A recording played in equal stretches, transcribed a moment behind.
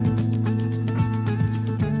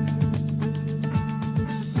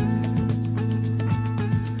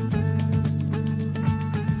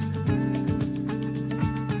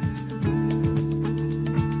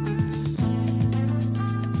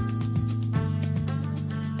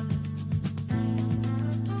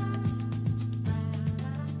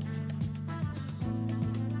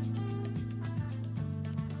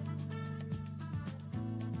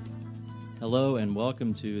Hello and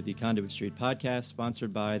welcome to the Conduit Street podcast,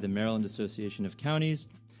 sponsored by the Maryland Association of Counties.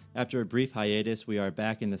 After a brief hiatus, we are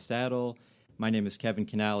back in the saddle. My name is Kevin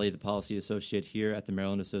Canale, the Policy Associate here at the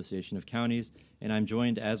Maryland Association of Counties, and I'm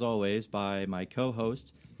joined, as always, by my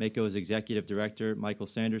co-host, MACo's Executive Director, Michael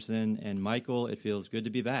Sanderson. And Michael, it feels good to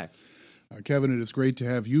be back. Kevin, it is great to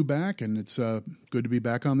have you back, and it's good to be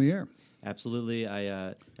back on the air. Absolutely.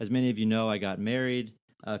 As many of you know, I got married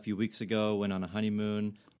a few weeks ago, went on a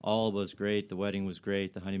honeymoon. All was great. The wedding was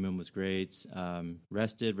great. The honeymoon was great.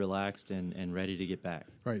 Rested, relaxed, and ready to get back.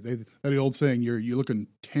 Right. The old saying, you're looking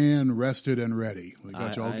tan, rested, and ready. We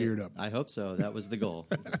got you all geared up. I hope so. That was the goal.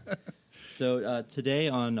 So today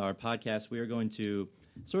on our podcast, we are going to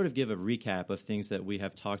sort of give a recap of things that we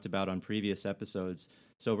have talked about on previous episodes.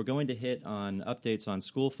 So we're going to hit on updates on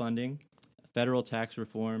school funding, federal tax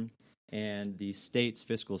reform, and the state's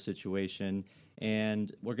fiscal situation.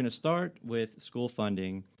 And we're going to start with school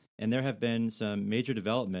funding. And there have been some major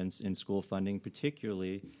developments in school funding,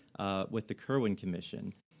 particularly with the Kirwan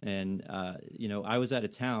Commission. And I was out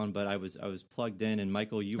of town, but I was plugged in. And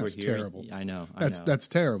Michael, you That's were here. Terrible. I know. That's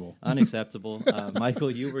terrible. Unacceptable. Michael,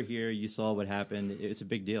 you were here. You saw what happened. It's a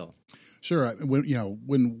big deal. Sure.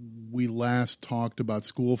 When we last talked about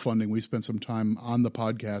school funding, we spent some time on the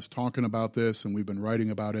podcast talking about this, and we've been writing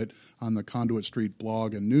about it on the Conduit Street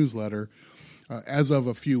blog and newsletter. As of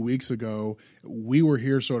a few weeks ago, we were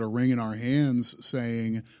here sort of wringing our hands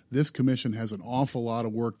saying this commission has an awful lot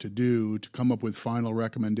of work to do to come up with final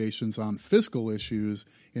recommendations on fiscal issues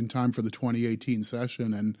in time for the 2018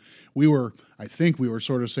 session. And I think we were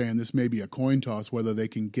sort of saying this may be a coin toss whether they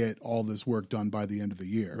can get all this work done by the end of the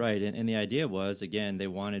year. Right. And the idea was, again, they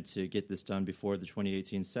wanted to get this done before the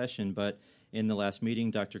 2018 session. But in the last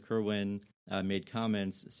meeting, Dr. Kirwan made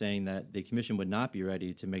comments saying that the commission would not be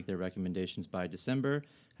ready to make their recommendations by December.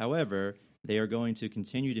 However, they are going to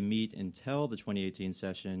continue to meet until the 2018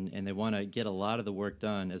 session, and they want to get a lot of the work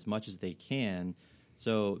done as much as they can.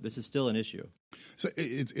 So this is still an issue. So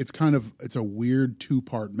it's a weird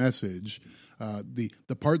two-part message.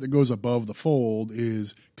 The part that goes above the fold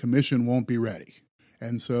is commission won't be ready.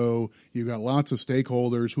 And so you've got lots of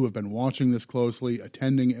stakeholders who have been watching this closely,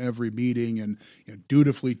 attending every meeting, and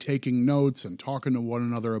dutifully taking notes and talking to one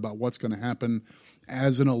another about what's going to happen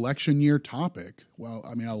as an election year topic. Well,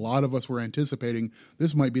 I mean, a lot of us were anticipating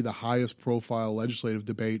this might be the highest profile legislative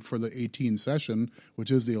debate for the 18 session, which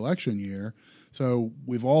is the election year. So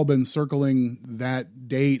we've all been circling that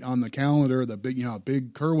date on the calendar, the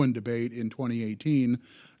big Kirwan debate in 2018.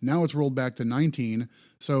 Now it's rolled back to 19.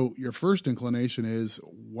 So your first inclination is,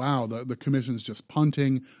 wow, the commission's just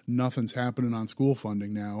punting. Nothing's happening on school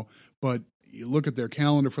funding now. But you look at their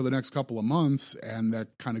calendar for the next couple of months, and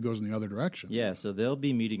that kind of goes in the other direction. Yeah, so they'll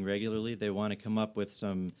be meeting regularly. They want to come up with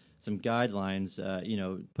some guidelines.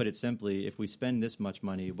 Put it simply, if we spend this much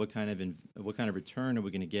money, what kind of return are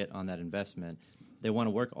we going to get on that investment? They want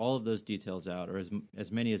to work all of those details out, or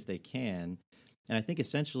as many as they can. And I think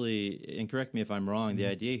essentially, and correct me if I'm wrong, the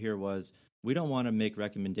idea here was we don't want to make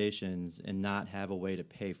recommendations and not have a way to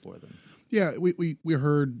pay for them. Yeah, we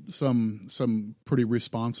heard some pretty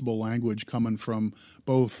responsible language coming from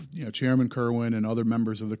both Chairman Kirwan and other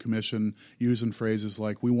members of the commission using phrases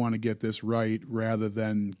like "we want to get this right" rather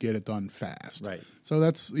than "get it done fast." Right. So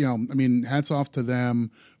that's hats off to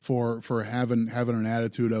them for having an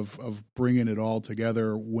attitude of bringing it all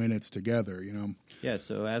together when it's together. Yeah.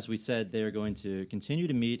 So as we said, they are going to continue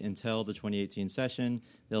to meet until the 2018 session.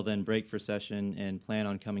 They'll then break for session and plan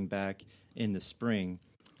on coming back in the spring.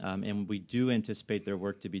 And we do anticipate their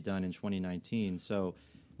work to be done in 2019. So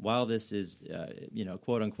while this is,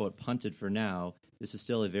 quote unquote, punted for now, this is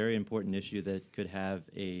still a very important issue that could have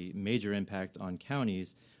a major impact on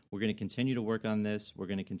counties. We're going to continue to work on this. We're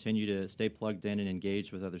going to continue to stay plugged in and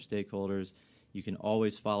engaged with other stakeholders. You can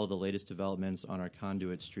always follow the latest developments on our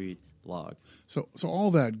Conduit Street blog. So all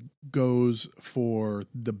that goes for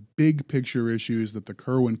the big picture issues that the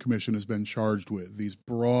Kirwan Commission has been charged with, these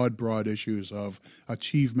broad issues of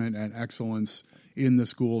achievement and excellence in the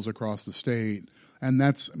schools across the state. And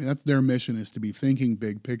that's their mission, is to be thinking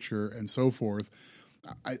big picture and so forth.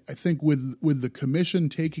 I think with the commission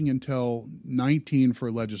taking until 19 for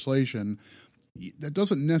legislation, that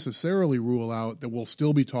doesn't necessarily rule out that we'll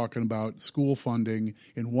still be talking about school funding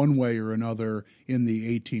in one way or another in the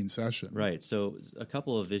 18 session. Right. So a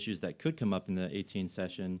couple of issues that could come up in the 18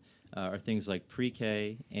 session are things like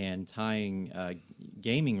pre-K and tying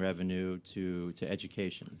gaming revenue to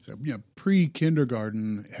education. So,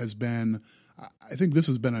 pre-kindergarten has been, I think this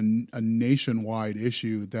has been a nationwide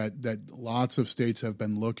issue that lots of states have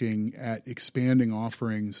been looking at expanding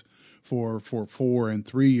offerings for 4 and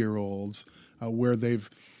 3 year olds, where they've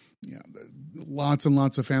Yeah, lots and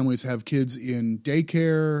lots of families have kids in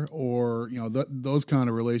daycare or those kind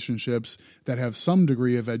of relationships that have some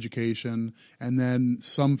degree of education, and then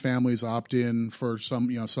some families opt in for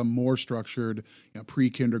some more structured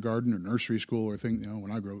pre-kindergarten or nursery school or thing.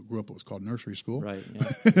 When I grew up, it was called nursery school. Right. Yeah,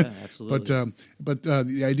 absolutely. but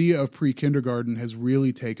the idea of pre-kindergarten has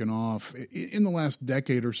really taken off in the last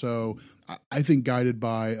decade or so. I think guided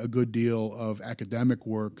by a good deal of academic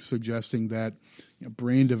work suggesting that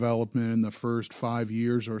brain development in the first 5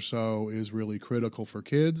 years or so is really critical for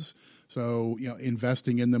kids. So,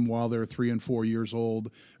 investing in them while they're 3 and 4 years old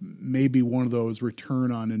may be one of those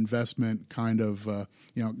return on investment kind of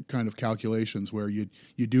calculations where you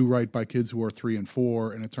do right by kids who are 3 and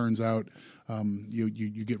 4, and it turns out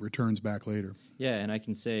you get returns back later. Yeah, and I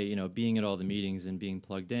can say, being at all the meetings and being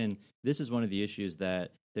plugged in, this is one of the issues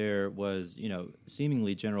that there was,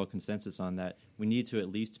 seemingly general consensus on, that we need to at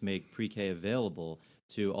least make pre-K available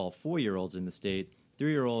to all 4-year-olds in the state.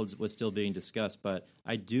 3-year-olds was still being discussed, but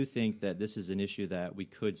I do think that this is an issue that we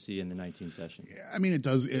could see in the 19th session. Yeah, I mean, it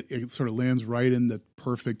does. It sort of lands right in the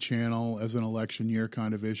perfect channel as an election year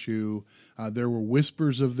kind of issue. There were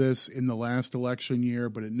whispers of this in the last election year,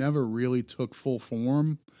 but it never really took full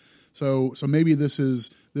form. So maybe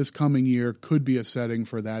this coming year could be a setting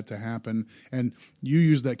for that to happen. And you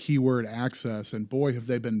use that keyword access, and boy, have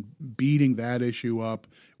they been beating that issue up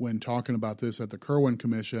when talking about this at the Kirwan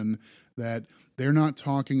Commission, that they're not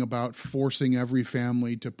talking about forcing every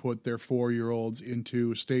family to put their 4-year-olds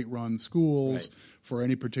into state-run schools for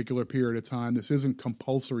any particular period of time. This isn't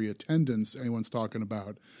compulsory attendance anyone's talking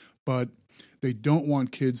about, but they don't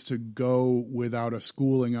want kids to go without a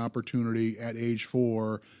schooling opportunity at age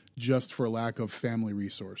 4 just for lack of family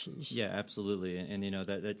resources. Yeah, absolutely. And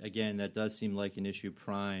that does seem like an issue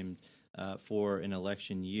primed for an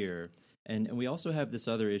election year. And we also have this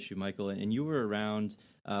other issue, Michael, and you were around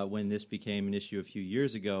when this became an issue a few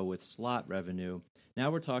years ago with slot revenue.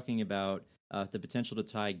 Now we're talking about the potential to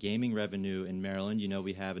tie gaming revenue in Maryland.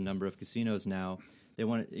 We have a number of casinos now.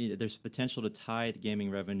 There's potential to tie the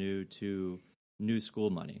gaming revenue to new school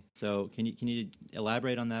money. So can you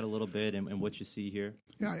elaborate on that a little bit and what you see here?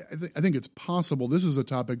 Yeah, I think it's possible. This is a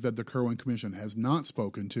topic that the Kirwan Commission has not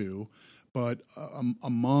spoken to, but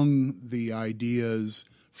among the ideas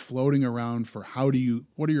floating around for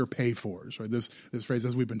what are your pay-fors, right? This phrase,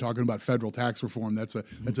 as we've been talking about federal tax reform, that's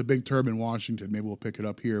a big term in Washington. Maybe we'll pick it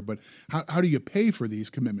up here. But how do you pay for these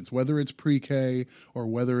commitments, whether it's pre-K or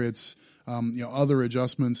whether it's other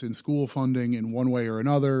adjustments in school funding in one way or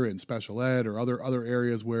another, in special ed or other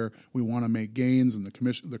areas where we want to make gains, and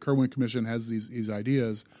the Kirwan Commission has these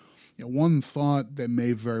ideas. One thought that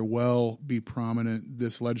may very well be prominent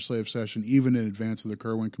this legislative session, even in advance of the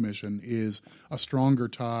Kirwan Commission, is a stronger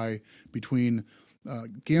tie between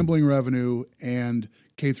gambling revenue and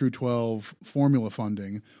K through 12 formula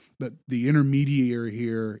funding. That the intermediary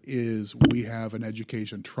here is we have an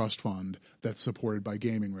education trust fund that's supported by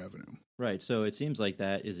gaming revenue. Right. So it seems like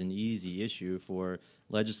that is an easy issue for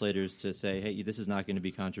legislators to say, hey, this is not going to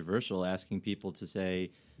be controversial, asking people to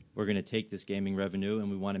say, we're going to take this gaming revenue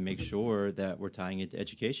and we want to make sure that we're tying it to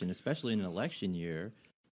education, especially in an election year.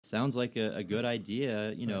 Sounds like a good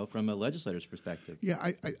idea, from a legislator's perspective. Yeah,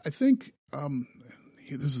 I think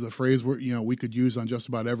this is a phrase we could use on just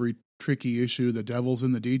about every tricky issue. The devil's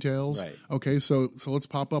in the details. Right. Okay, so let's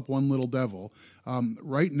pop up one little devil.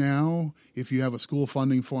 Right now, if you have a school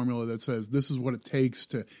funding formula that says this is what it takes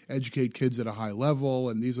to educate kids at a high level,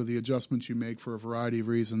 and these are the adjustments you make for a variety of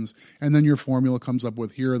reasons, and then your formula comes up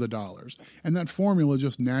with here are the dollars, and that formula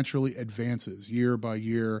just naturally advances year by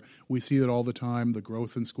year. We see that all the time. The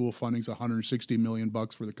growth in school funding is $160 million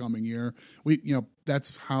for the coming year.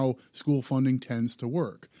 That's how school funding tends to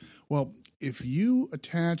work. Well, if you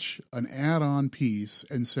attach an add-on piece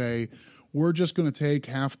and say, we're just going to take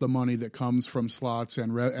half the money that comes from slots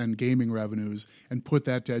and gaming revenues and put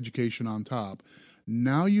that to education on top,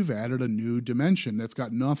 now you've added a new dimension that's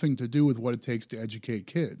got nothing to do with what it takes to educate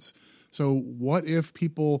kids. So what if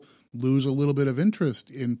people lose a little bit of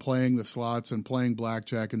interest in playing the slots and playing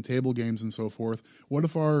blackjack and table games and so forth? What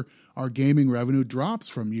if our gaming revenue drops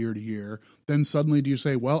from year to year? Then suddenly do you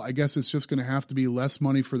say, well, I guess it's just going to have to be less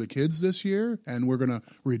money for the kids this year, and we're going to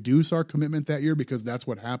reduce our commitment that year because that's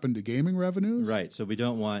what happened to gaming revenues? Right. So we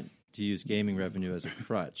don't want to use gaming revenue as a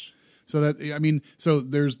crutch. So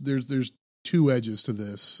there's two edges to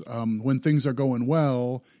this. When things are going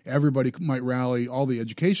well, everybody might rally, all the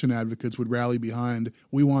education advocates would rally behind,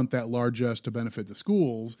 we want that largesse to benefit the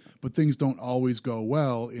schools, but things don't always go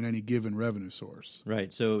well in any given revenue source.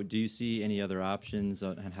 Right. So do you see any other options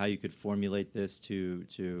on how you could formulate this to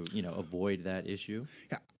avoid that issue?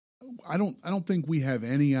 Yeah. I don't think we have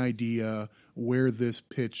any idea where this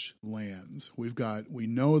pitch lands. We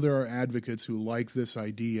know there are advocates who like this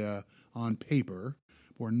idea on paper.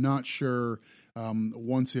 We're not sure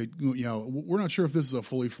we're not sure if this is a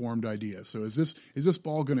fully formed idea. So is this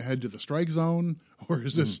ball going to head to the strike zone, or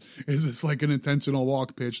is this like an intentional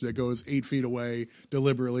walk pitch that goes 8 feet away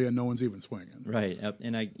deliberately and no one's even swinging? Right,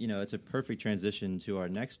 and it's a perfect transition to our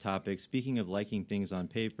next topic. Speaking of liking things on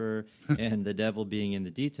paper and the devil being in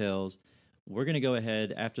the details, we're going to go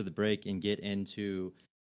ahead after the break and get into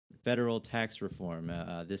federal tax reform.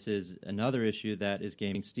 This is another issue that is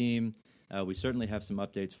gaining steam. We certainly have some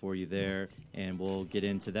updates for you there, and we'll get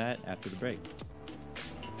into that after the break.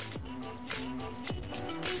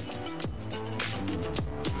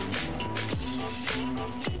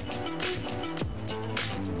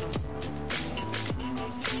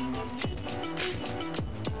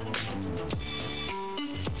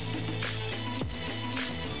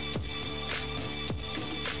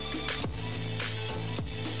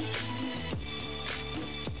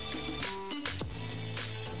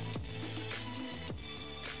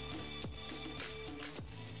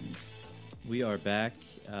 We are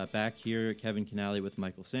back here, Kevin Canali with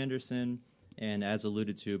Michael Sanderson, and as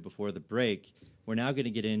alluded to before the break, we're now going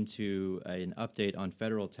to get into an update on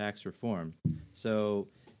federal tax reform. So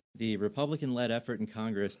the Republican-led effort in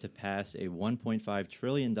Congress to pass a $1.5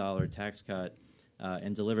 trillion tax cut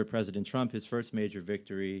and deliver President Trump his first major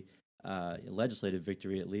victory, legislative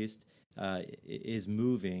victory at least, is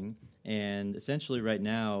moving. And essentially right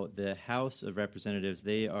now, the House of Representatives,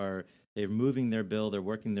 they're moving their bill, they're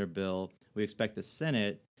working their bill. We expect the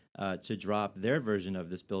Senate to drop their version of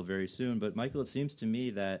this bill very soon. But, Michael, it seems to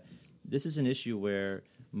me that this is an issue where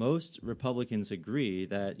most Republicans agree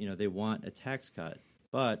that, they want a tax cut.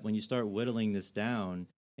 But when you start whittling this down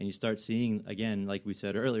and you start seeing, again, like we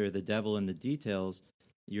said earlier, the devil in the details,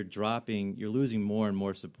 you're losing more and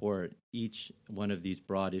more support each one of these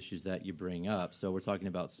broad issues that you bring up. So we're talking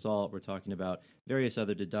about SALT, we're talking about various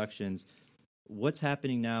other deductions. What's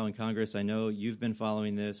happening now in Congress? I know you've been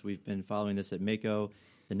following this. We've been following this at MACo.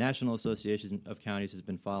 The National Association of Counties has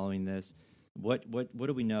been following this. What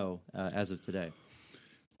do we know as of today?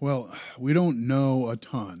 Well, we don't know a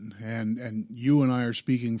ton, and you and I are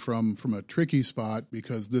speaking from a tricky spot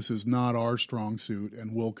because this is not our strong suit,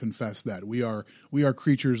 and we'll confess that we are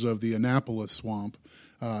creatures of the Annapolis swamp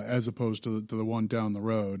as opposed to the one down the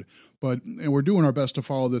road. And we're doing our best to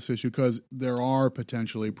follow this issue because there are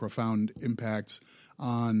potentially profound impacts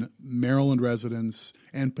on Maryland residents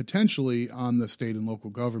and potentially on the state and local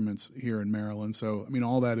governments here in Maryland. So,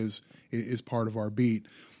 all that is part of our beat.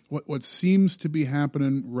 What seems to be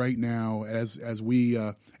happening right now, as we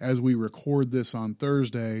record this on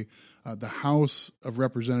Thursday, the House of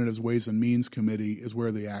Representatives Ways and Means Committee is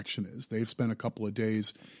where the action is. They've spent a couple of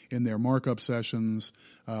days in their markup sessions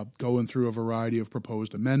going through a variety of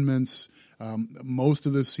proposed amendments. Most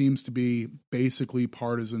of this seems to be basically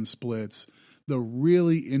partisan splits. The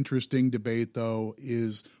really interesting debate, though,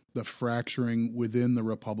 is the fracturing within the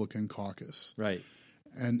Republican caucus. Right.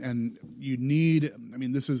 And you need,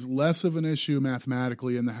 this is less of an issue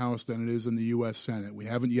mathematically in the House than it is in the U.S. Senate. We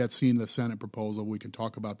haven't yet seen the Senate proposal. We can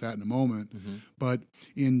talk about that in a moment. Mm-hmm. But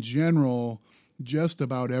in general, just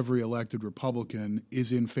about every elected Republican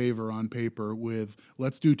is in favor on paper with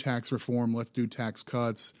let's do tax reform, let's do tax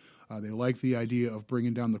cuts. They like the idea of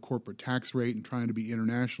bringing down the corporate tax rate and trying to be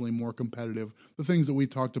internationally more competitive. The things that we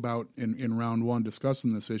talked about in round one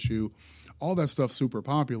discussing this issue, all that stuff's super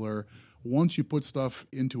popular. Once you put stuff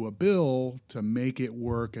into a bill to make it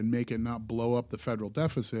work and make it not blow up the federal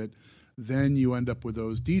deficit, then you end up with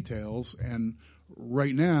those details. And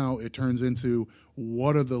right now, it turns into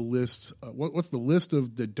what's the list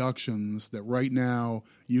of deductions that right now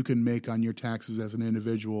you can make on your taxes as an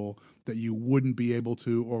individual that you wouldn't be able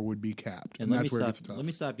to or would be capped. And that's where it gets tough. Let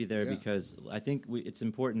me stop you there because I think it's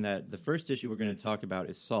important that the first issue we're going to talk about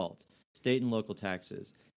is SALT, state and local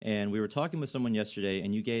taxes. And we were talking with someone yesterday,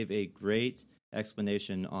 and you gave a great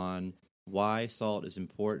explanation on why SALT is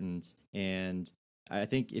important. And I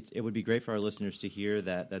think it would be great for our listeners to hear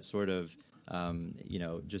that sort of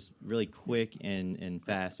just really quick and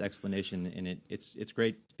fast explanation. And it's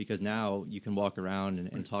great because now you can walk around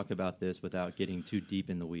and talk about this without getting too deep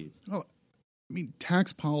in the weeds. Well,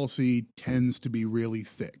 tax policy tends to be really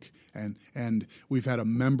thick. And we've had a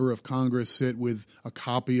member of Congress sit with a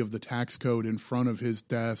copy of the tax code in front of his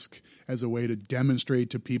desk as a way to demonstrate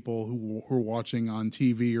to people who are watching on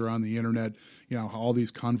TV or on the internet, all these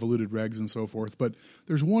convoluted regs and so forth. But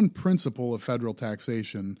there's one principle of federal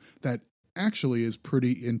taxation that actually is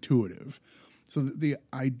pretty intuitive. So the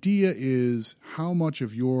idea is how much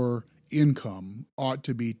of your income ought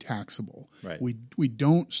to be taxable. Right. We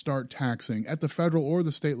don't start taxing at the federal or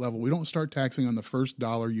the state level. We don't start taxing on the first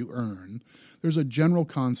dollar you earn. There's a general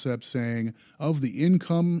concept saying of the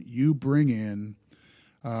income you bring in,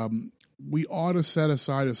 we ought to set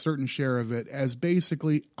aside a certain share of it as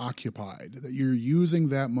basically occupied, that you're using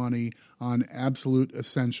that money on absolute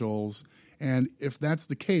essentials. And if that's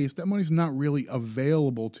the case, that money's not really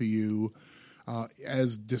available to you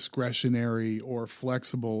as discretionary or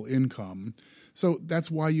flexible income. So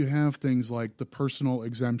that's why you have things like the personal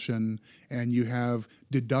exemption, and you have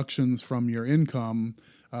deductions from your income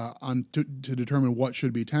to determine what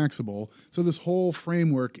should be taxable. So this whole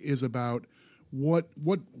framework is about what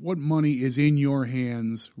money is in your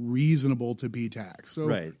hands reasonable to be taxed. So,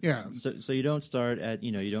 right. Yeah. So you don't start at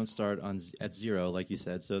at zero, like you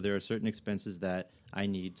said. So there are certain expenses that I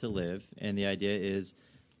need to live, and the idea is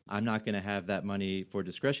I'm not going to have that money for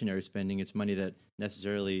discretionary spending. It's money that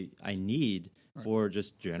necessarily I need for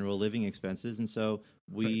just general living expenses. And so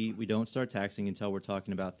we don't start taxing until we're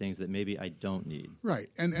talking about things that maybe I don't need. Right.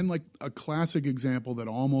 And like a classic example that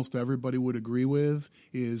almost everybody would agree with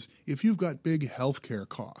is if you've got big healthcare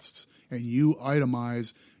costs and you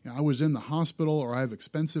itemize, I was in the hospital or I have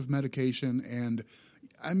expensive medication and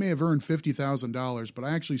I may have earned $50,000, but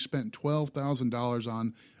I actually spent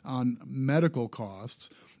 $12,000 on medical costs.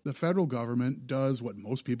 The federal government does what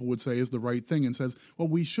most people would say is the right thing and says, well,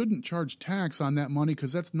 we shouldn't charge tax on that money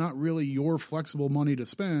because that's not really your flexible money to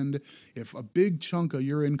spend. If a big chunk of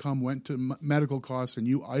your income went to medical costs and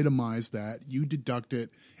you itemize that, you deduct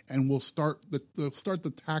it, and we'll start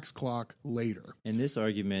the tax clock later. In this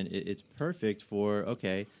argument, it's perfect for,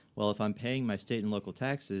 okay, well, if I'm paying my state and local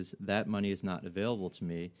taxes, that money is not available to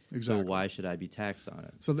me. Exactly. So why should I be taxed on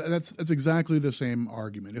it? So that's exactly the same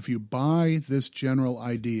argument. If you buy this general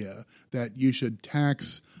idea that you should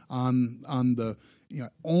tax on the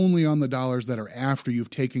only on the dollars that are after you've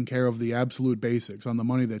taken care of the absolute basics, on the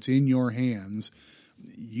money that's in your hands,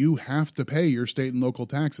 you have to pay your state and local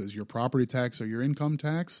taxes, your property tax or your income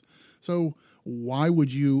tax. So why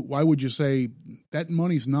would you say that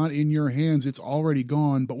money's not in your hands, it's already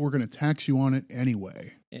gone, but we're going to tax you on it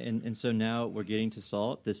anyway? And so now we're getting to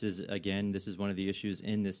SALT. This is one of the issues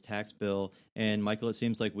in this tax bill. And Michael, it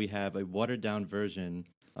seems like we have a watered down version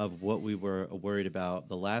of what we were worried about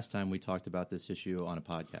the last time we talked about this issue on a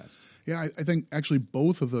podcast. Yeah, I think actually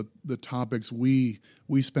both of the topics we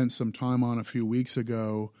spent some time on a few weeks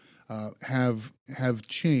ago have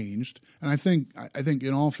changed, and I think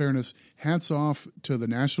in all fairness, hats off to the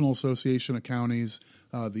National Association of Counties,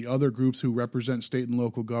 the other groups who represent state and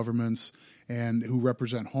local governments and who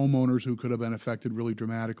represent homeowners who could have been affected really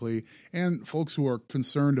dramatically, and folks who are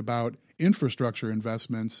concerned about infrastructure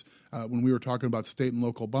investments. When we were talking about state and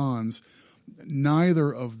local bonds,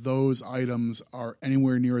 neither of those items are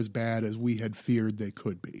anywhere near as bad as we had feared they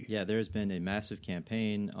could be. Yeah, there's been a massive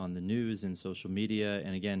campaign on the news and social media,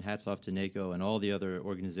 and again, hats off to NACO and all the other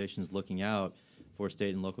organizations looking out for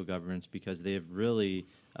state and local governments, because they have really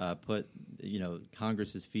put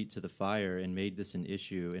Congress's feet to the fire and made this an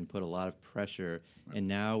issue and put a lot of pressure, and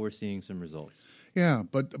now we're seeing some results. Yeah,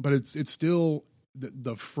 but it's still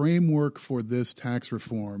the framework for this tax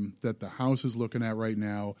reform that the House is looking at right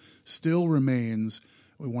now still remains.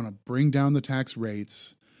 We want to bring down the tax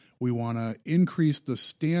rates. We want to increase the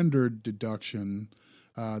standard deduction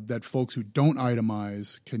that folks who don't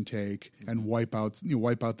itemize can take and wipe out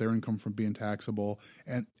their income from being taxable.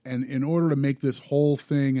 And in order to make this whole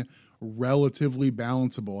thing relatively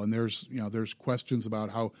balanceable, and there's questions about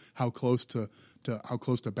how close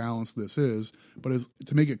to balance this is, but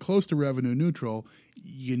to make it close to revenue neutral,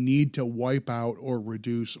 you need to wipe out or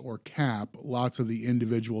reduce or cap lots of the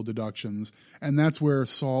individual deductions, and that's where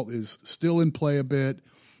SALT is still in play a bit.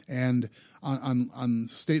 And on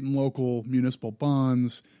state and local municipal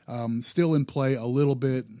bonds, still in play a little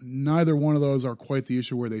bit. Neither one of those are quite the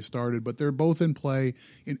issue where they started, but they're both in play.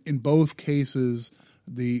 In both cases,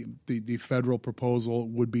 the federal proposal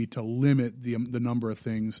would be to limit the number of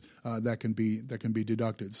things that can be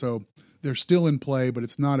deducted. So they're still in play, but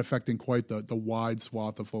it's not affecting quite the wide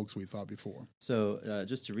swath of folks we thought before. So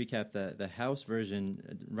just to recap, the House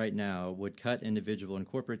version right now would cut individual and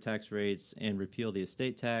corporate tax rates and repeal the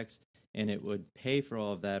estate tax, and it would pay for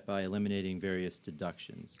all of that by eliminating various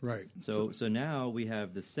deductions. Right. So now we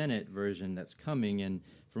have the Senate version that's coming, and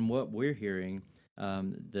from what we're hearing,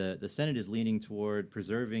 the Senate is leaning toward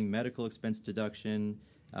preserving medical expense deduction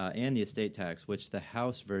and the estate tax, which the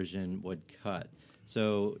House version would cut.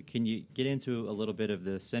 So can you get into a little bit of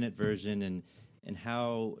the Senate version and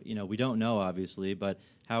how, we don't know obviously, but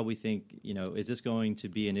how we think, is this going to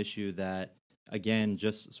be an issue that again,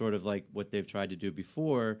 just sort of like what they've tried to do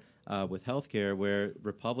before with healthcare, where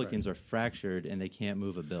Republicans are fractured and they can't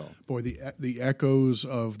move a bill. Boy, the echoes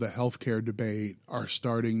of the healthcare debate are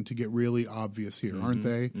starting to get really obvious here, aren't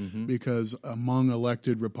they? Because among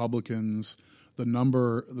elected Republicans, the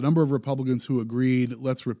number of Republicans who agreed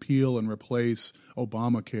let's repeal and replace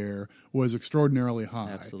Obamacare was extraordinarily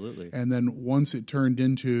high. Absolutely. And then once it turned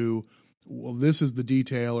into, well, this is the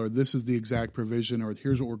detail, or this is the exact provision, or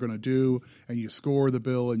here's what we're going to do, and you score the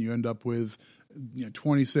bill and you end up with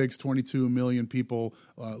 26, 22 million people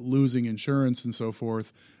losing insurance and so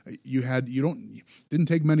forth. Didn't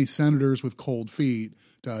take many senators with cold feet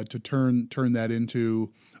to turn that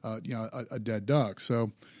into a dead duck.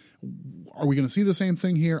 So are we going to see the same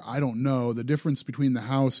thing here? I don't know. The difference between the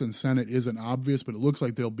House and Senate isn't obvious, but it looks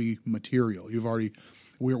like there'll be material.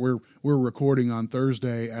 We're recording on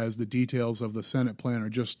Thursday as the details of the Senate plan are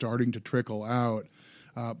just starting to trickle out.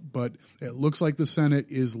 But it looks like the Senate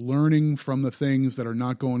is learning from the things that are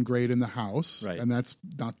not going great in the House, right. And that's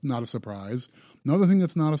not a surprise. Another thing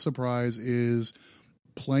that's not a surprise is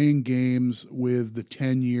playing games with the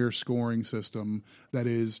 10-year scoring system that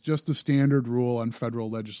is just the standard rule on federal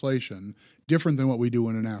legislation, different than what we do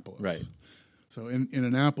in Annapolis. Right. So in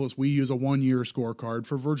Annapolis, we use a one-year scorecard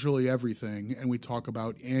for virtually everything, and we talk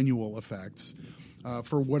about annual effects.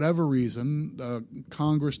 For whatever reason,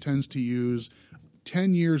 Congress tends to use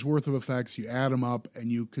 10 years worth of effects, you add them up,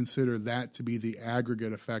 and you consider that to be the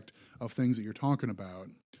aggregate effect of things that you're talking about.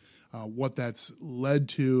 What that's led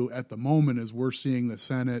to at the moment is we're seeing the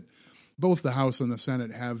Senate, both the House and the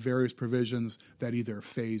Senate, have various provisions that either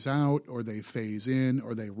phase out or they phase in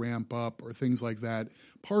or they ramp up or things like that,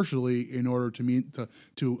 partially in order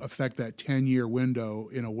to affect that 10-year window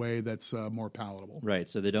in a way that's more palatable. Right.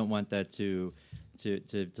 So they don't want that to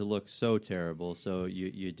look so terrible. So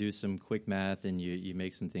you do some quick math and you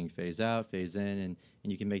make some things phase out, phase in, and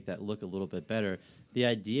you can make that look a little bit better. The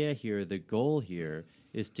idea here, the goal here,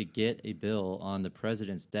 is to get a bill on the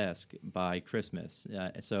president's desk by Christmas.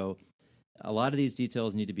 So a lot of these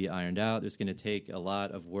details need to be ironed out. There's going to take a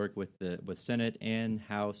lot of work with Senate and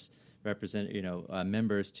House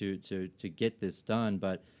members to get this done.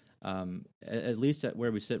 But at least at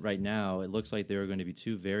where we sit right now, it looks like there are going to be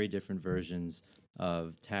two very different versions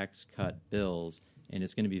of tax cut bills, and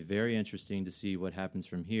it's going to be very interesting to see what happens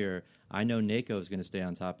from here. I know NACO is going to stay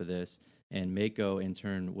on top of this, and MACO in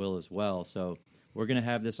turn will as well. So we're going to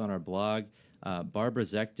have this on our blog. Barbara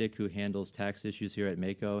Zektik, who handles tax issues here at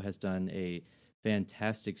MACO, has done a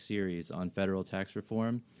fantastic series on federal tax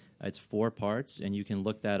reform. It's 4 parts, and you can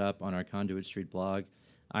look that up on our Conduit Street blog.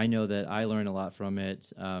 I know that I learn a lot from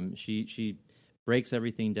it. She breaks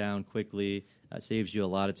everything down quickly, saves you a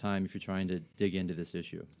lot of time if you're trying to dig into this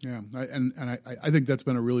issue. Yeah, I think that's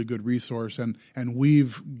been a really good resource, and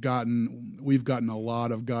we've gotten a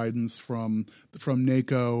lot of guidance from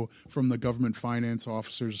NACO, from the Government Finance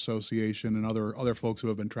Officers Association, and other folks who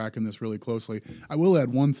have been tracking this really closely. I will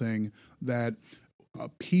add one thing, that a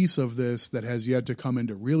piece of this that has yet to come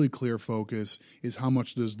into really clear focus is how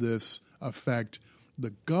much does this affect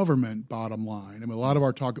the government bottom line. I mean, a lot of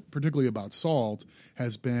our talk, particularly about SALT,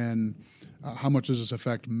 has been how much does this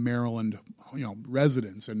affect Maryland,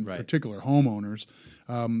 residents and right. particular homeowners.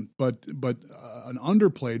 But an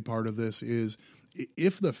underplayed part of this is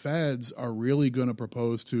if the feds are really going to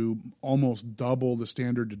propose to almost double the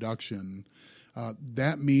standard deduction,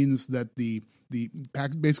 that means that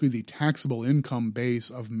basically the taxable income base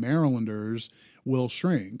of Marylanders will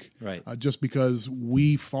shrink, right? Just because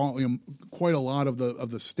we fall, quite a lot of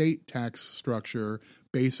the state tax structure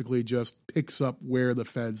basically just picks up where the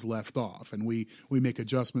feds left off, and we make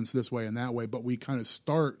adjustments this way and that way, but we kind of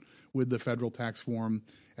start with the federal tax form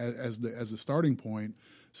as the starting point.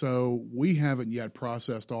 So we haven't yet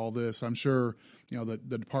processed all this. I'm sure the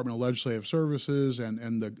Department of Legislative Services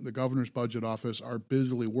and the Governor's Budget Office are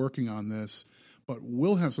busily working on this, but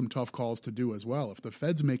we'll have some tough calls to do as well. If the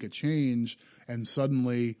feds make a change and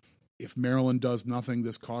suddenly, if Maryland does nothing,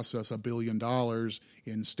 this costs us $1 billion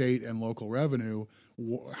in state and local revenue,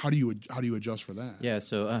 how do you adjust for that? Yeah,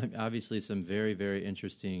 so obviously some very, very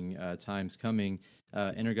interesting times coming.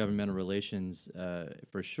 Intergovernmental relations,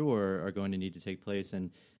 for sure, are going to need to take place. And,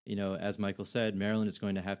 as Michael said, Maryland is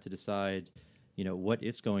going to have to decide, what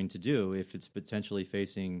it's going to do if it's potentially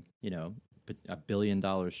facing, $1 billion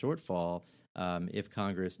shortfall if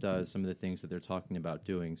Congress does some of the things that they're talking about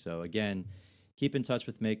doing. So, again, keep in touch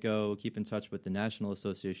with MACO, keep in touch with the National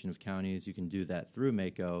Association of Counties. You can do that through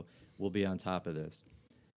MACO. We'll be on top of this.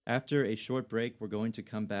 After a short break, we're going to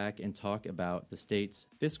come back and talk about the state's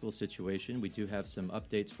fiscal situation. We do have some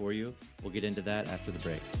updates for you. We'll get into that after the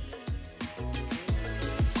break.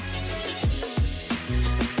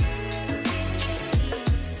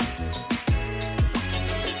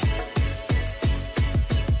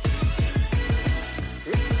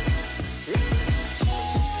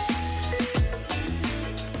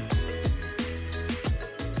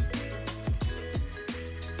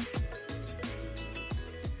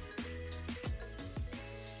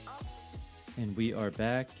 And we are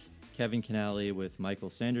back. Kevin Canale with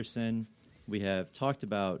Michael Sanderson. We have talked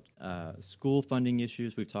about school funding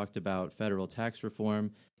issues. We've talked about federal tax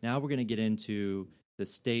reform. Now we're going to get into the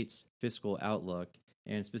state's fiscal outlook.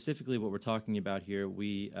 And specifically what we're talking about here,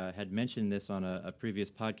 we had mentioned this on a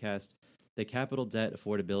previous podcast, the Capital Debt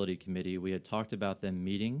Affordability Committee. We had talked about them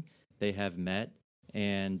meeting. They have met.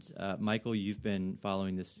 And Michael, you've been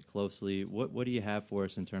following this closely. What do you have for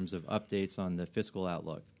us in terms of updates on the fiscal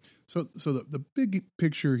outlook? So the big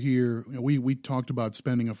picture here, we talked about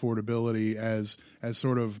spending affordability as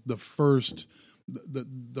sort of the first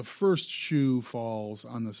shoe falls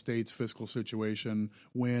on the state's fiscal situation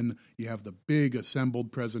when you have the big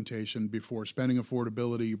assembled presentation before spending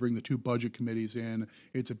affordability. You bring the two budget committees in.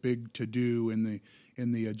 It's a big to-do in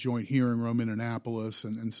the joint hearing room in Annapolis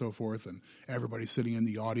and so forth, and everybody's sitting in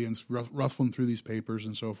the audience rustling through these papers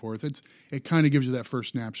and so forth. It kind of gives you that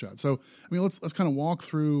first snapshot. So let's kind of walk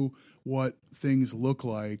through what things look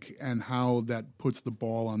like and how that puts the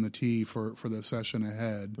ball on the tee for the session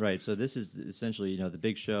ahead. Right. So this is essentially the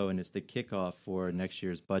big show, and it's the kickoff for next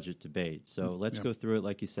year's budget debate. So let's go through it,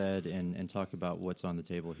 like you said, and talk about what's on the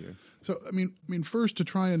table here. So first, to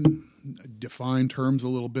try and define terms a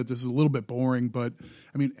little bit, this is a little bit boring, but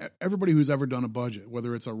everybody who's ever done a budget,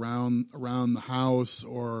 whether it's around the house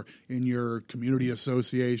or in your community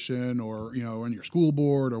association or in your school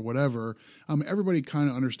board or whatever, everybody kind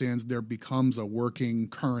of understands there becomes a working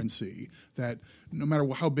currency that no matter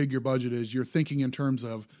how big your budget is, you're thinking in terms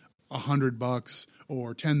of $100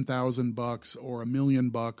 or $10,000 or $1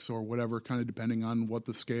 million or whatever, kind of depending on what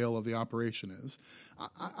the scale of the operation is.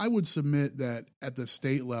 I would submit that at the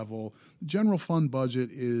state level, the general fund budget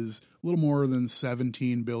is a little more than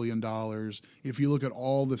 $17 billion. If you look at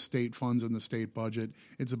all the state funds in the state budget,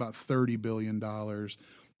 it's about $30 billion.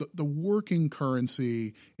 The working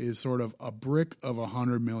currency is sort of a brick of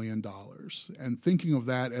 $100 million. And thinking of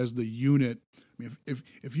that as the unit,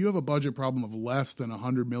 if you have a budget problem of less than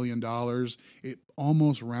 $100 million, it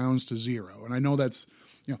almost rounds to zero. And I know that's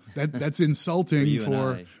that's insulting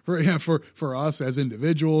for us as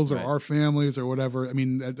individuals or our families or whatever.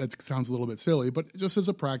 That sounds a little bit silly, but just as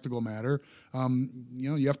a practical matter,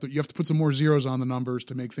 you have to put some more zeros on the numbers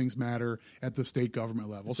to make things matter at the state government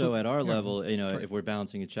level. So at our level, if we're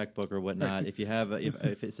balancing a checkbook or whatnot, if you have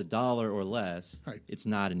if it's $1 or less, it's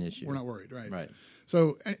not an issue. We're not worried, right? Right.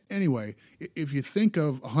 So anyway, if you think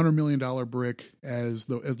of $100 million brick as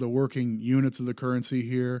the working units of the currency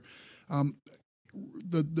here,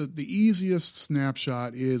 the easiest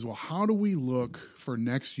snapshot is, well, how do we look for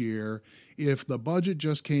next year if the budget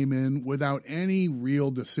just came in without any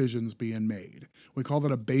real decisions being made? We call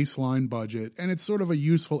that a baseline budget, and it's sort of a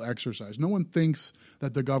useful exercise. No one thinks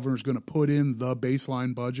that the governor's going to put in the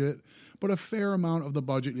baseline budget, but a fair amount of the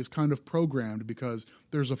budget is kind of programmed because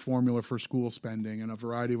there's a formula for school spending and a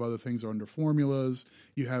variety of other things are under formulas.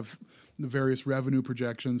 You have the various revenue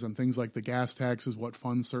projections and things like the gas taxes, what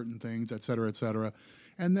funds certain things, et cetera, et cetera.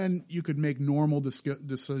 And then you could make normal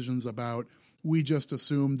decisions about, we just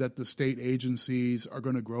assume that the state agencies are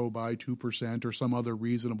going to grow by 2% or some other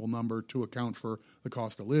reasonable number to account for the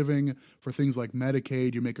cost of living. For things like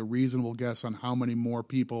Medicaid, you make a reasonable guess on how many more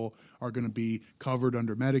people are going to be covered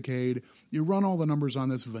under Medicaid. You run all the numbers on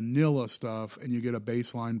this vanilla stuff and you get a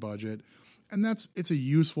baseline budget. And it's a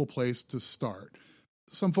useful place to start.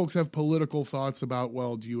 Some folks have political thoughts about,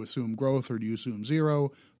 well, do you assume growth or do you assume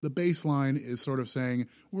zero? The baseline is sort of saying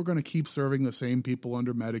we're going to keep serving the same people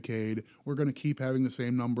under Medicaid. We're going to keep having the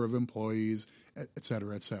same number of employees, et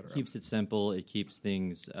cetera, et cetera. It keeps it simple. It keeps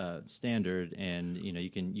things standard, and you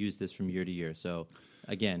can use this from year to year. So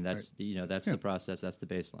again, that's the process. That's the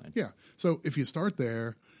baseline. Yeah. So if you start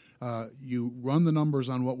there. You run the numbers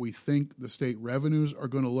on what we think the state revenues are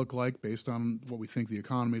going to look like based on what we think the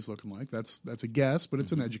economy is looking like. That's a guess, but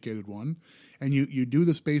it's an educated one. And you do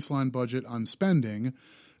this baseline budget on spending.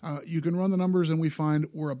 You can run the numbers, and we find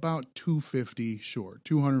we're about $250 short,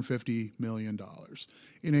 $250 million.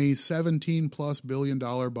 In a $17+ billion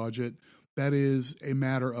budget, that is a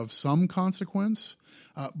matter of some consequence,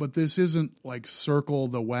 but this isn't like circle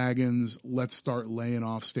the wagons, let's start laying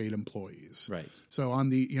off state employees. Right. So on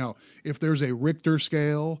the, if there's a Richter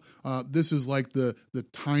scale, this is like the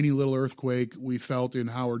tiny little earthquake we felt in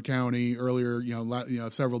Howard County earlier,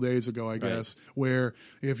 several days ago, I guess, where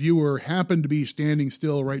if you happened to be standing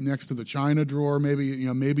still right next to the china drawer, maybe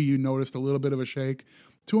you noticed a little bit of a shake.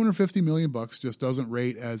 $250 million just doesn't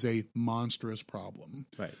rate as a monstrous problem.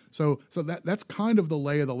 Right. So that's kind of the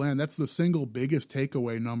lay of the land. That's the single biggest takeaway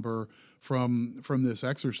takeaway number from this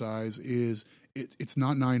exercise is it's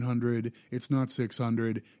not 900, it's not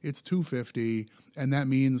 600, it's 250, and that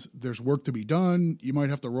means there's work to be done. You might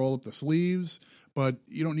have to roll up the sleeves, but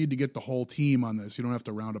you don't need to get the whole team on this. You don't have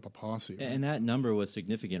to round up a posse. Right? And that number was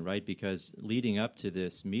significant, right? Because leading up to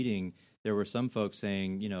this meeting, there were some folks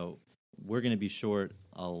saying, we're going to be short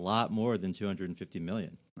a lot more than $250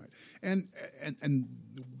 million. Right. And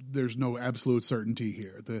there's no absolute certainty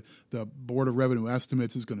here. The Board of Revenue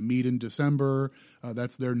Estimates is going to meet in December.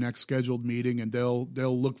 That's their next scheduled meeting, and they'll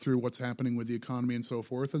look through what's happening with the economy and so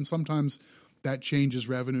forth. And sometimes that changes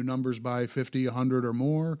revenue numbers by 50, 100 or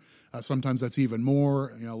more. Sometimes that's even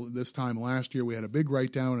more. This time last year we had a big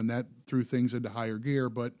write-down, and that threw things into higher gear.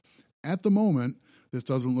 But at the moment, this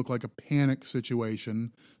doesn't look like a panic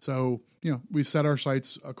situation. So, we set our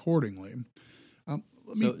sights accordingly.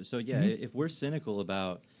 If we're cynical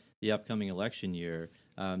about the upcoming election year,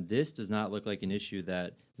 this does not look like an issue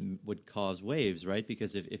that would cause waves, right?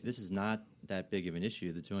 Because if this is not that big of an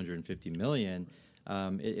issue, the $250 million,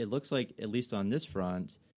 it looks like, at least on this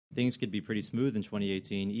front, things could be pretty smooth in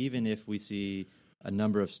 2018, even if we see a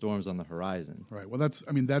number of storms on the horizon. Right. Well, that's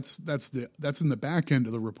in the back end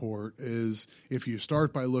of the report. Is if you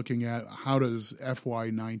start by looking at how does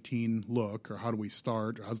FY19 look, or how do we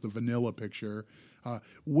start, or how's the vanilla picture?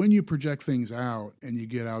 When you project things out and you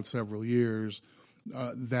get out several years,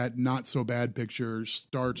 that not so bad picture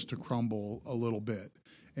starts to crumble a little bit,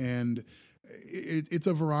 and it's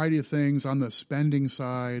a variety of things. On the spending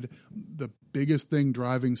side, the biggest thing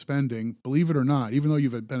driving spending, believe it or not, even though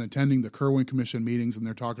you've been attending the Kirwan Commission meetings and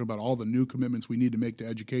they're talking about all the new commitments we need to make to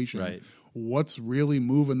education, right, what's really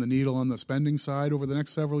moving the needle on the spending side over the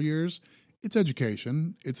next several years? It's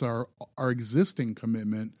education. It's our existing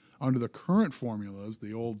commitment under the current formulas,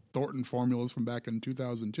 the old Thornton formulas from back in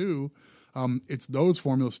 2002. It's those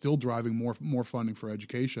formulas still driving more funding for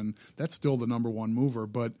education. That's still the number one mover,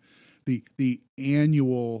 but the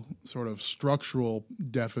annual sort of structural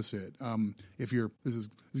deficit, this is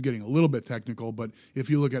getting a little bit technical, but if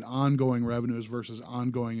you look at ongoing revenues versus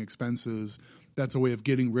ongoing expenses, that's a way of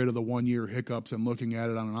getting rid of the 1 year hiccups and looking at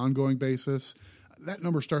it on an ongoing basis. That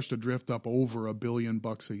number starts to drift up over $1 billion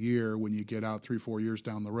a year when you get out 3-4 years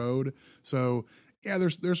down the road. So yeah,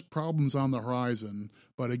 there's problems on the horizon,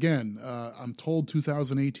 but again, I'm told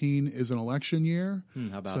 2018 is an election year.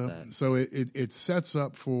 How about that? So it sets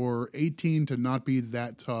up for 18 to not be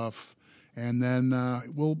that tough, and then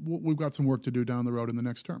we've got some work to do down the road in the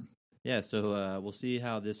next term. Yeah, so we'll see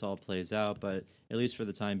how this all plays out, but at least for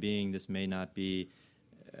the time being, this may not be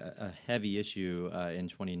a heavy issue in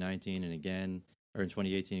 2019 or in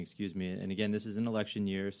 2018, excuse me. And again, this is an election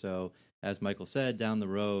year, so as Michael said, down the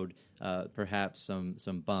road, perhaps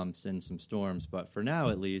some bumps and some storms. But for now,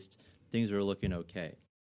 at least, things are looking okay.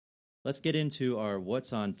 Let's get into our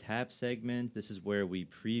What's on Tap segment. This is where we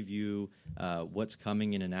preview what's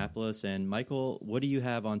coming in Annapolis. And Michael, what do you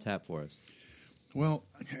have on tap for us? Well,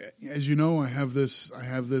 as you know, I have this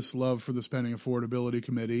love for the Spending Affordability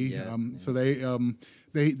Committee. So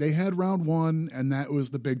they had round one, and that was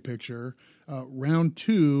the big picture. Round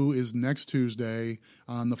two is next Tuesday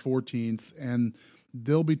on the 14th, and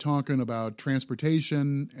they'll be talking about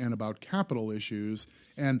transportation and about capital issues.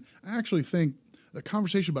 And I actually think the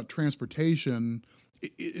conversation about transportation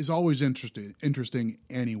is always interesting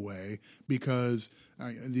anyway, because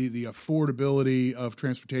the affordability of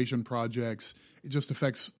transportation projects, it just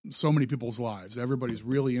affects so many people's lives. Everybody's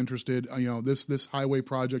really interested. This highway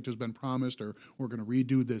project has been promised, or we're going to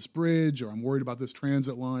redo this bridge, or I'm worried about this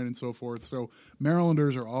transit line and so forth. So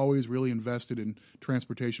Marylanders are always really invested in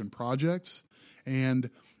transportation projects, and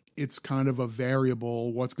it's kind of a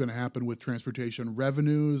variable what's going to happen with transportation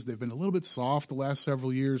revenues. They've been a little bit soft the last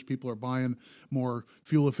several years. People are buying more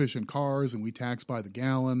fuel-efficient cars, and we tax by the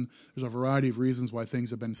gallon. There's a variety of reasons why things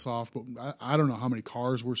have been soft, but I don't know how many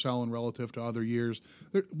cars we're selling relative to other years.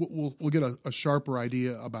 We'll get a sharper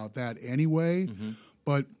idea about that anyway. Mm-hmm.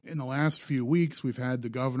 But in the last few weeks, we've had the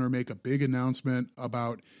governor make a big announcement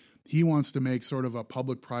about he wants to make sort of a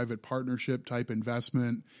public-private partnership type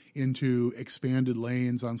investment into expanded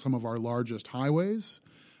lanes on some of our largest highways.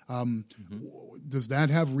 Does that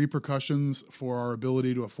have repercussions for our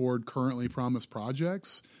ability to afford currently promised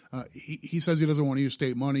projects? He says he doesn't want to use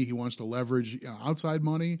state money. He wants to leverage outside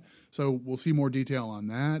money. So we'll see more detail on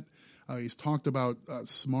that. He's talked about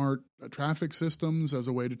smart traffic systems as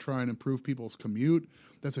a way to try and improve people's commute.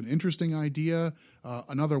 That's an interesting idea.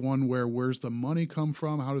 Another one where's the money come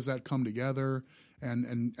from? How does that come together?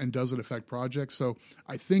 And does it affect projects? So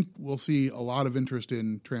I think we'll see a lot of interest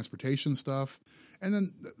in transportation stuff. And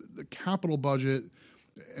then the capital budget,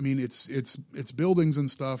 I mean, it's buildings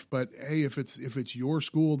and stuff, but hey, if it's your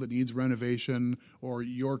school that needs renovation, or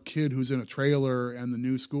your kid who's in a trailer and the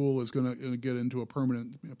new school is going to get into a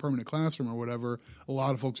permanent classroom or whatever, a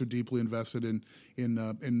lot of folks are deeply invested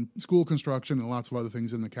in school construction and lots of other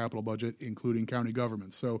things in the capital budget, including county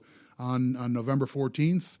government. So on November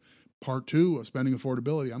 14th, part 2 of spending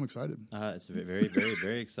affordability. I'm excited. It's very, very,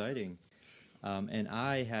 very exciting. And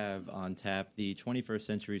I have on tap the 21st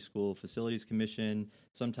Century School Facilities Commission,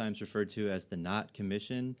 sometimes referred to as the NOT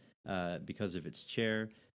Commission because of its chair.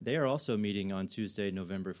 They are also meeting on Tuesday,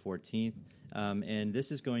 November 14th. And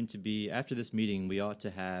this is going to be, after this meeting, we ought to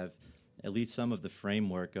have at least some of the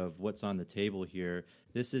framework of what's on the table here.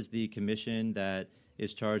 This is the commission that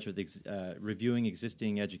is charged with reviewing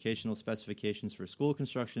existing educational specifications for school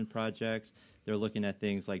construction projects. They're looking at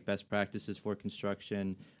things like best practices for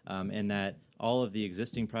construction, and that all of the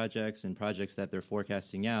existing projects and projects that they're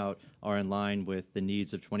forecasting out are in line with the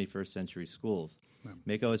needs of 21st century schools. Yeah.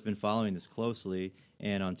 MACo has been following this closely,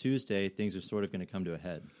 and on Tuesday, things are sort of going to come to a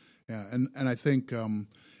head. Yeah, and I think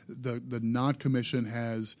the NOT Commission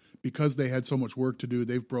has, because they had so much work to do,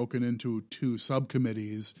 they've broken into 2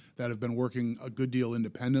 subcommittees that have been working a good deal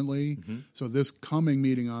independently. Mm-hmm. So this coming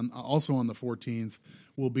meeting also on the 14th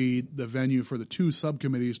will be the venue for the 2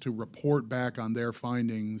 subcommittees to report back on their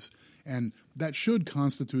findings, and that should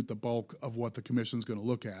constitute the bulk of what the commission's going to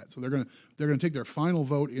look at. So they're going to take their final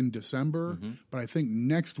vote in December, mm-hmm. but I think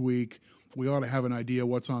next week we ought to have an idea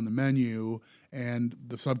what's on the menu, and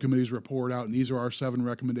the subcommittees report out, and these are our 7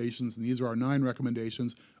 recommendations, and these are our 9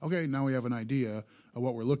 recommendations. Okay, now we have an idea of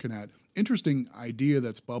what we're looking at. Interesting idea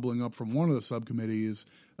that's bubbling up from one of the subcommittees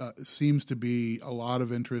seems to be a lot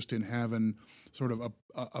of interest in having sort of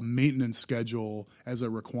a maintenance schedule as a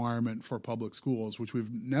requirement for public schools, which we've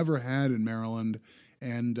never had in Maryland,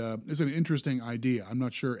 and it's an interesting idea. I'm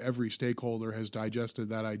not sure every stakeholder has digested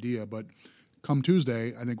that idea, but come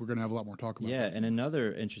Tuesday, I think we're going to have a lot more talk about that. Yeah, and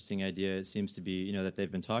another interesting idea, it seems to be, that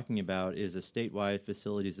they've been talking about is a statewide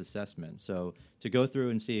facilities assessment. So to go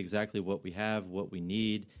through and see exactly what we have, what we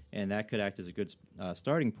need, and that could act as a good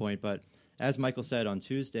starting point. But as Michael said, on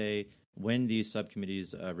Tuesday, when these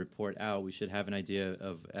subcommittees report out, we should have an idea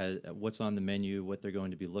of what's on the menu, what they're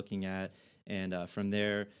going to be looking at, and from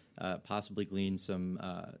there, possibly glean some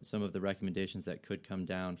of the recommendations that could come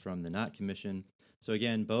down from the NOT Commission. So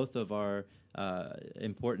again, both of our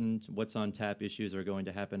important what's on tap issues are going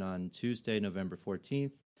to happen on Tuesday, November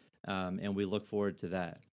 14th, and we look forward to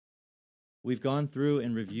that. We've gone through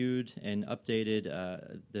and reviewed and updated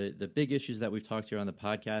the big issues that we've talked here on the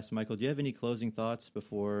podcast. Michael, do you have any closing thoughts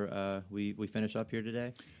before we finish up here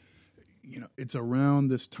today? It's around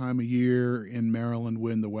this time of year in Maryland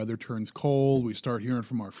when the weather turns cold. We start hearing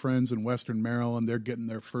from our friends in Western Maryland. They're getting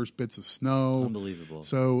their first bits of snow. Unbelievable.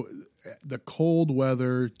 So the cold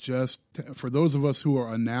weather, just for those of us who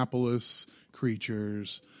are Annapolis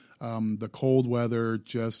creatures, the cold weather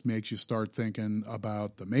just makes you start thinking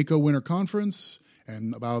about the MACo Winter Conference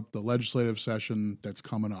and about the legislative session that's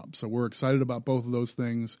coming up. So we're excited about both of those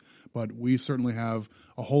things, but we certainly have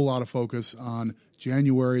a whole lot of focus on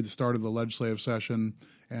January, the start of the legislative session,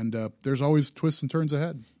 and there's always twists and turns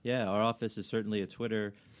ahead. Yeah, our office is certainly a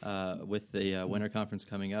Twitter with the Winter Conference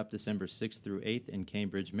coming up December 6th through 8th in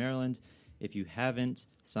Cambridge, Maryland. If you haven't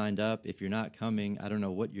signed up, if you're not coming, I don't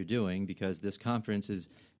know what you're doing, because this conference is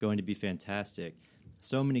going to be fantastic.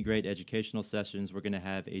 So many great educational sessions. We're going to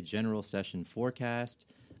have a general session forecast,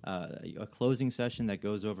 a closing session that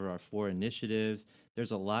goes over our 4 initiatives. There's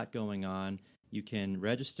a lot going on. You can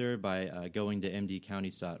register by going to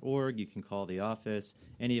mdcounties.org. You can call the office.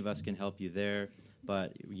 Any of us can help you there.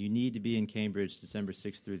 But you need to be in Cambridge December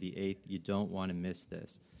 6th through the 8th. You don't want to miss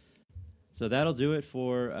this. So that'll do it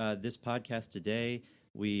for this podcast today.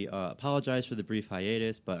 We apologize for the brief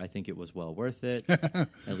hiatus, but I think it was well worth it,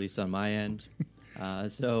 at least on my end.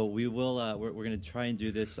 So we will. We're going to try and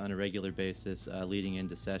do this on a regular basis, leading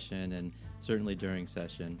into session and certainly during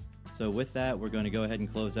session. So with that, we're going to go ahead and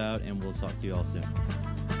close out, and we'll talk to you all soon.